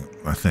something,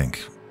 I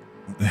think.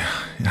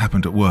 It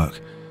happened at work.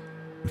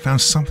 We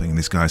found something in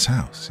this guy's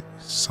house.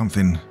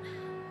 Something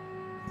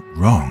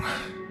wrong.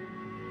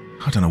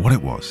 I don't know what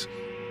it was.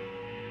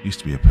 Used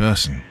to be a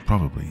person,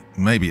 probably.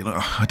 Maybe.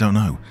 I don't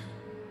know.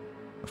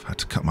 I've had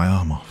to cut my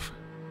arm off."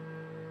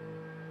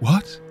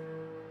 "What?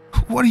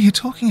 What are you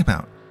talking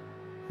about?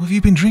 Have you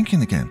been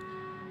drinking again?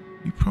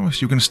 You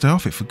promised you were going to stay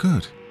off it for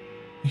good.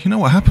 You know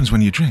what happens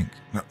when you drink."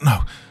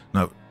 No.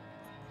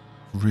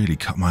 I've really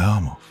cut my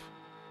arm off."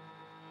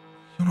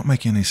 "You're not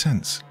making any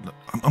sense. Look,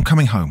 I'm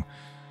coming home.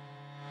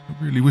 I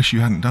really wish you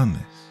hadn't done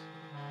this."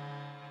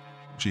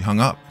 She hung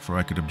up before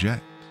I could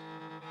object.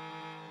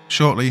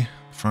 Shortly,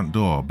 the front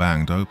door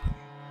banged open.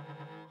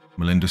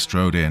 Melinda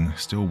strode in,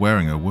 still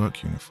wearing her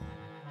work uniform.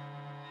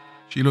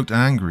 She looked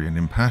angry and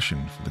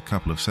impassioned for the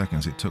couple of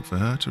seconds it took for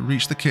her to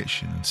reach the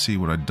kitchen and see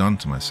what I'd done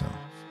to myself.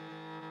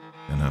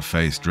 Then her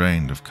face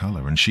drained of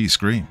color and she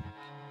screamed.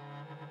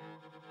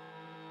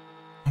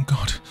 "Oh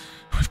God,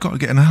 we've got to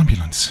get an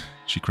ambulance,"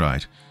 she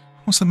cried.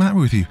 "What's the matter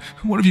with you?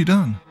 What have you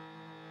done?"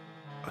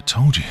 "I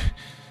told you.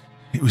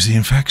 It was the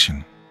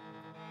infection."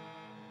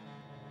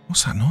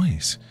 "What's that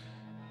noise?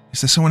 Is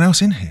there someone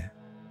else in here?"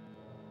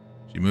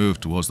 She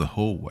moved towards the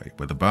hallway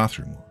where the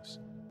bathroom was.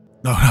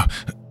 No,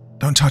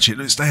 don't touch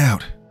it. Stay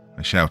out,"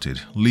 I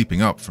shouted,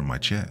 leaping up from my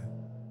chair.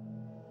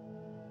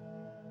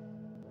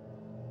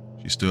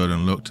 She stood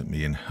and looked at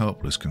me in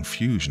helpless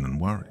confusion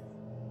and worry.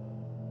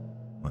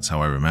 That's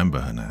how I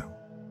remember her now.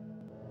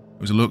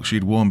 It was a look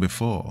she'd worn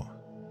before,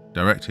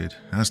 directed,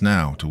 as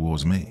now,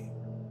 towards me.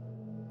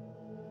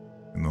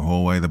 In the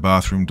hallway, the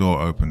bathroom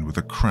door opened with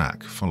a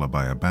crack followed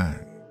by a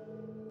bang.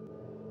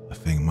 The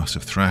thing must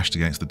have thrashed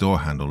against the door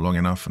handle long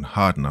enough and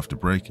hard enough to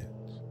break it.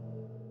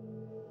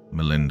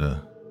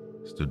 Melinda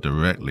stood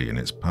directly in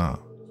its path.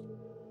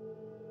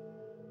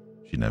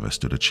 She never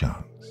stood a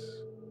chance.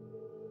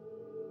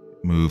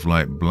 It moved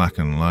like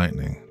blackened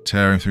lightning,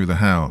 tearing through the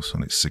house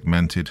on its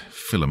segmented,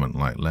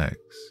 filament-like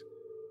legs.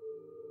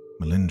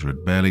 Melinda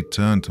had barely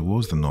turned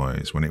towards the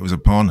noise when it was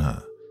upon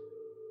her.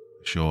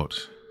 A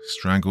short,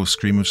 strangled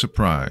scream of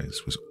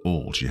surprise was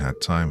all she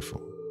had time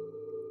for.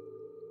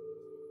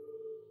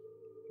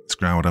 It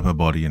scrambled up her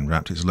body and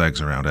wrapped its legs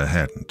around her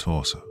head and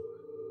torso.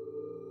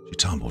 She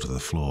tumbled to the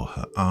floor,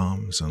 her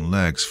arms and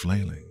legs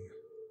flailing.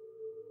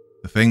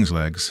 The thing's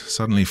legs,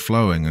 suddenly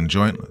flowing and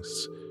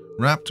jointless,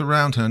 wrapped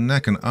around her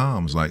neck and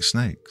arms like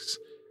snakes.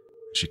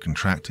 She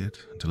contracted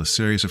until a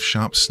series of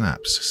sharp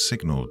snaps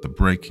signaled the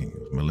breaking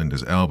of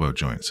Melinda's elbow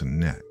joints and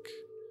neck.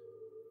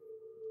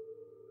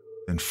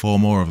 Then 4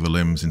 more of the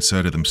limbs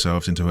inserted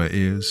themselves into her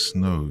ears,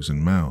 nose,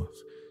 and mouth,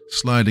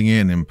 sliding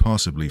in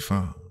impossibly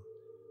far.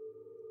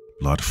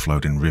 Blood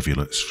flowed in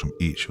rivulets from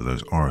each of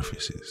those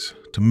orifices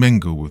to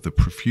mingle with the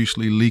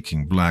profusely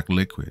leaking black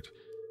liquid,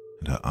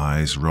 and her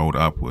eyes rolled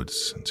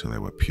upwards until they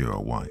were pure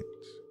white.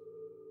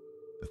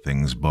 The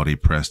thing's body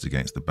pressed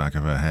against the back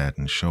of her head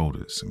and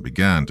shoulders and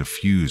began to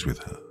fuse with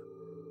her.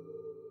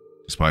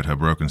 Despite her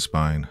broken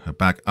spine, her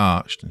back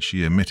arched and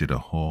she emitted a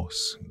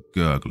hoarse,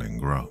 gurgling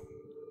groan.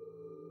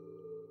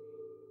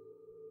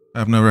 I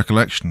have no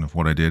recollection of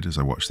what I did as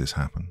I watched this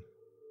happen.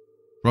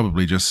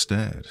 Probably just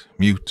stared,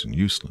 mute and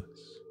useless.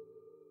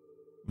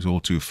 It was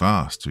all too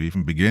fast to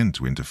even begin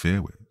to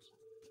interfere with.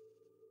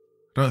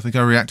 I don't think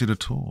I reacted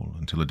at all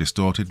until a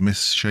distorted,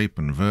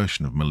 misshapen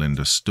version of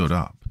Melinda stood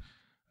up and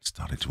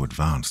started to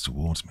advance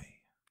towards me.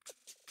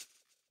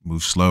 It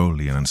moved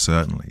slowly and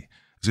uncertainly,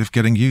 as if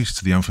getting used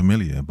to the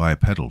unfamiliar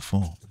bipedal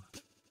form.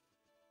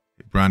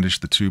 It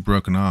brandished the 2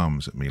 broken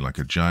arms at me like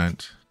a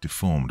giant,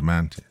 deformed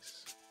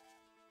mantis.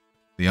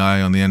 The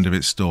eye on the end of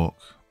its stalk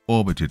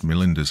orbited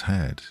Melinda's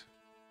head,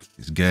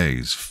 his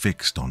gaze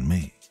fixed on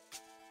me.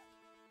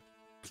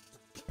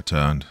 I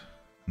turned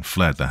and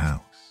fled the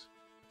house.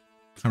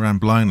 I ran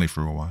blindly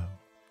for a while.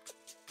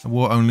 I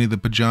wore only the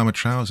pajama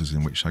trousers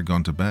in which I'd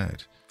gone to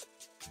bed,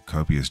 and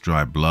copious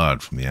dry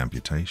blood from the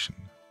amputation.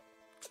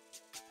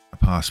 I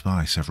passed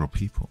by several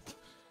people.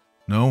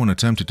 No one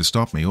attempted to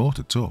stop me or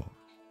to talk.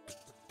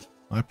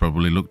 I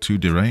probably looked too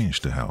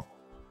deranged to help.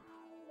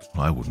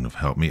 Well, I wouldn't have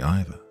helped me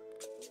either.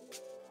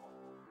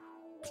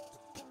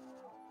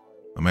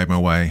 I made my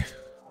way,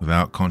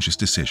 without conscious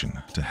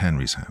decision, to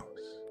Henry's house.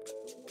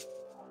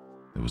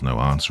 There was no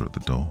answer at the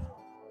door.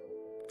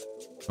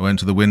 I went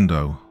to the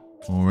window,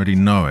 already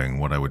knowing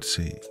what I would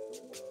see.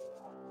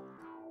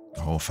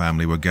 The whole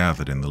family were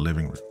gathered in the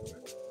living room.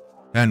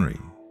 Henry,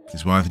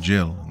 his wife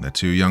Jill, and their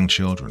 2 young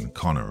children,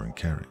 Connor and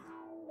Kerry.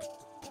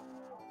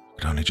 I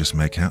could only just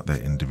make out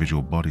their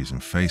individual bodies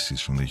and faces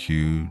from the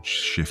huge,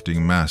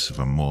 shifting mass of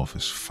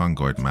amorphous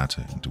fungoid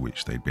matter into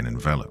which they'd been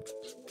enveloped.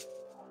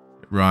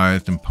 It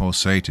writhed and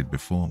pulsated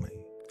before me.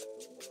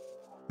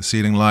 The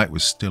ceiling light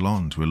was still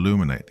on to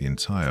illuminate the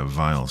entire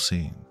vile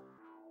scene.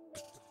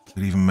 I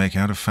could even make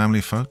out a family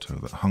photo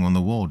that hung on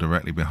the wall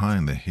directly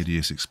behind the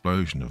hideous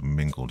explosion of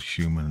mingled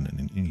human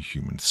and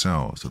inhuman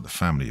cells that the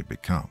family had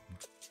become.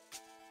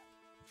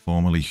 A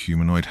formerly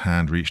humanoid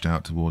hand reached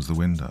out towards the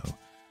window,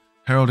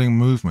 heralding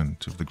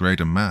movement of the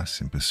greater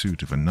mass in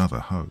pursuit of another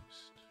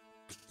host.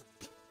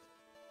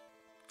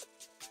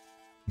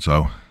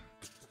 So,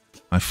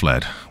 I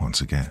fled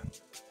once again.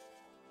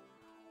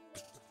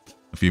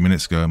 A few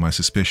minutes ago, my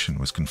suspicion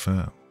was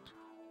confirmed.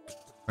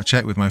 I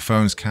checked with my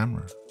phone's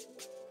camera.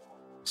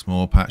 A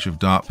small patch of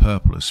dark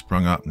purple has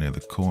sprung up near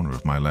the corner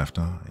of my left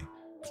eye,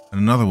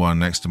 and another one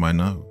next to my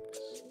nose.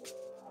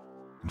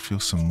 I can feel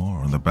some more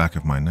on the back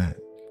of my neck.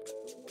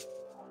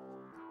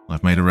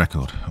 I've made a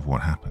record of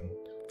what happened.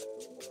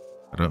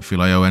 I don't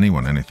feel I owe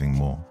anyone anything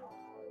more.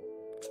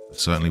 I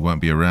certainly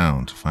won't be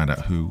around to find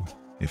out who,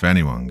 if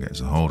anyone, gets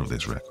a hold of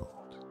this record.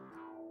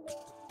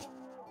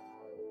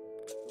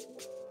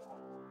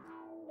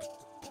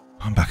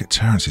 I'm back at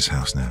Terrence's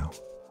house now,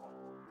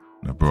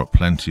 and I brought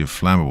plenty of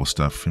flammable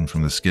stuff in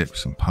from the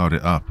skips and piled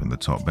it up in the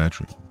top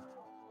bedroom.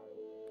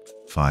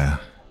 Fire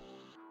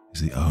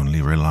is the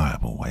only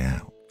reliable way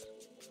out.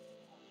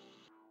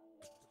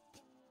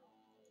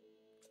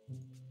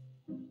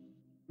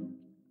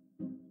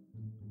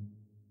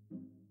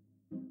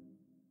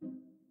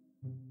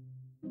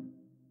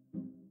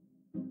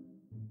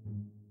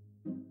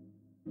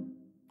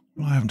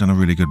 Well, I haven't done a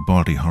really good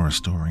body horror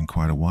story in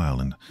quite a while,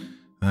 and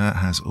that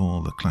has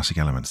all the classic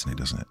elements in it,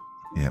 doesn't it?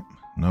 Yep,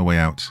 no way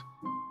out.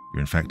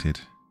 You're infected,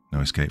 no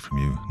escape from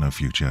you, no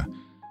future.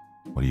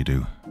 What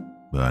do?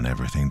 Burn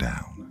everything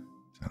down.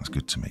 Sounds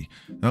good to me.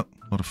 Oh,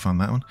 a lot of fun,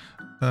 that one.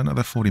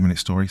 Another 40-minute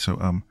story, so,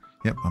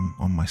 yep, I'm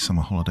on my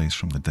summer holidays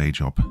from the day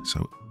job,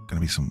 so going to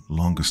be some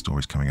longer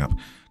stories coming up.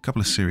 A couple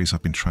of series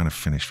I've been trying to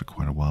finish for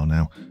quite a while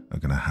now are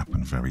going to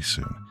happen very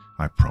soon.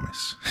 I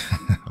promise.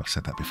 I've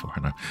said that before, I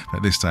know.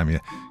 But this time, yeah,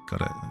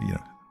 got a,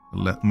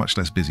 much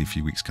less busy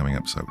few weeks coming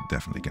up, so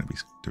definitely going to be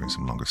doing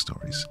some longer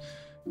stories.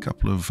 A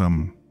couple of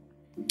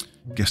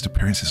guest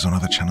appearances on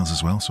other channels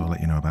as well, so I'll let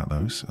you know about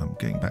those. I'm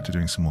getting back to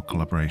doing some more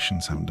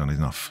collaborations. Haven't done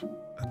enough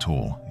at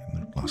all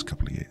in the last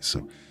couple of years,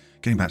 so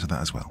getting back to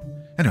that as well.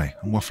 Anyway,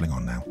 I'm waffling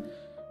on now.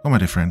 Well, my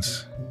dear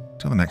friends,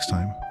 till the next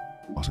time,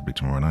 possibly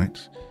tomorrow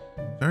night,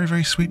 very,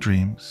 very sweet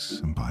dreams,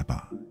 and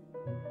bye-bye.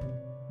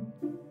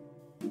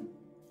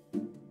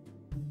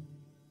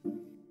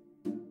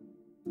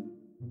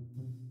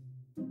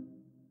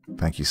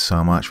 Thank you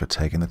so much for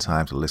taking the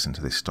time to listen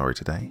to this story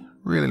today.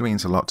 Really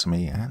means a lot to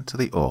me and to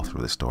the author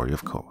of the story,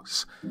 of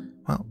course.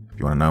 Well, if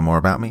you want to know more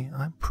about me,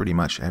 I'm pretty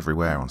much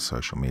everywhere on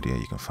social media.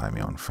 You can find me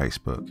on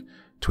Facebook,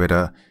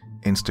 Twitter,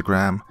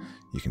 Instagram.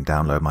 You can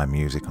download my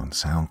music on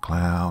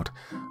SoundCloud.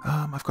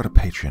 I've got a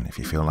Patreon if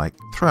you feel like.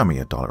 Throw me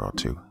 $1 or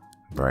 $2.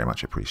 Very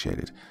much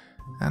appreciated.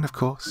 And of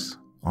course,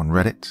 on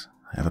Reddit,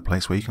 I have a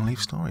place where you can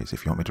leave stories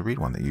if you want me to read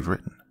one that you've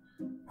written.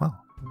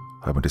 Well,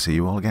 Hoping to see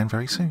you all again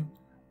very soon.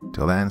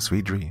 Till then,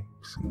 sweet dreams.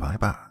 Bye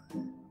bye.